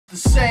The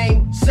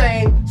same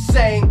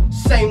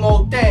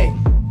old thing.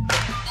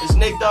 It's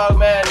NickdoG,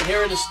 man,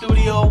 here in the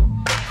studio,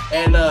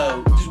 and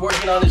just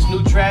working on this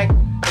new track.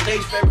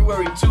 Today's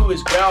February 2,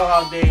 it's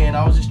Groundhog Day, and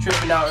I was just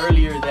tripping out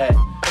earlier that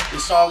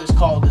this song is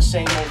called The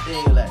Same Old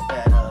Thing, that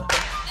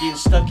getting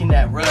stuck in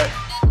that rut,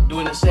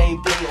 doing the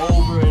same thing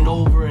over and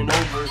over and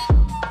over.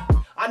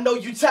 I know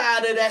you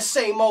tired of that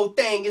same old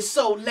thing. It's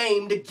so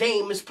lame, the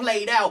game is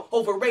played out,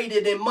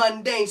 overrated and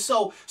mundane.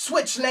 So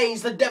switch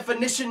lanes, the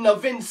definition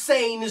of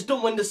insane is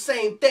doing the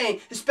same thing,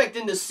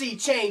 expecting to see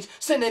change,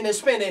 sinning and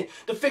spinning.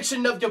 The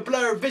fiction of your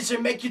blurred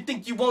vision make you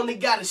think you only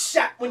got a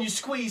shot when you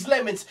squeeze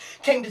lemons.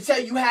 Came to tell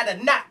you how to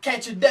not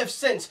catch a death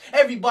sentence.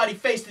 Everybody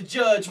face the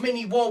judge,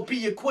 many won't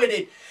be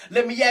acquitted.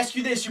 Let me ask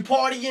you this, you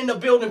partying or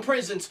building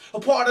prisons? A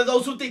part of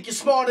those who think you're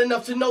smart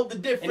enough to know the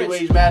difference.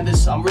 Anyways, man,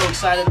 I'm real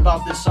excited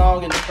about this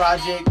song and the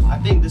project. I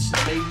think this is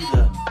maybe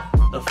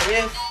the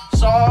 5th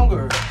song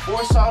or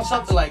 4th song,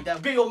 something like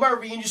that. Bill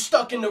Murray and you're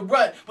stuck in the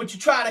rut, but you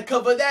try to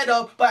cover that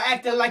up by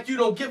acting like you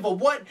don't give a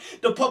what.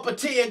 The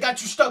puppeteer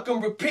got you stuck on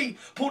repeat.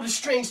 Pull the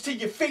strings to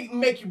your feet and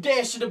make you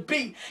dance to the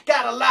beat.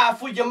 Got a lie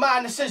for your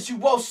mind that says you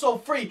oh so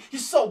free. You're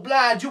so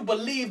blind you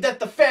believe that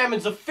the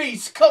famine's a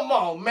feast. Come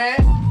on, man.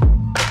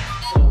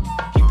 So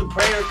keep the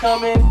prayer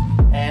coming,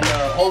 and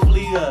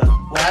hopefully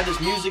we'll have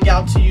this music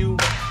out to you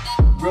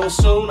real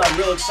soon. I'm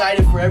real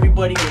excited for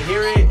everybody to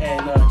hear it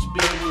and just be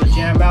able to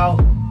jam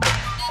out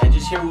and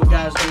just hear what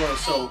God's doing.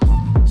 So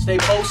stay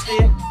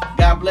posted.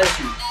 God bless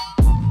you.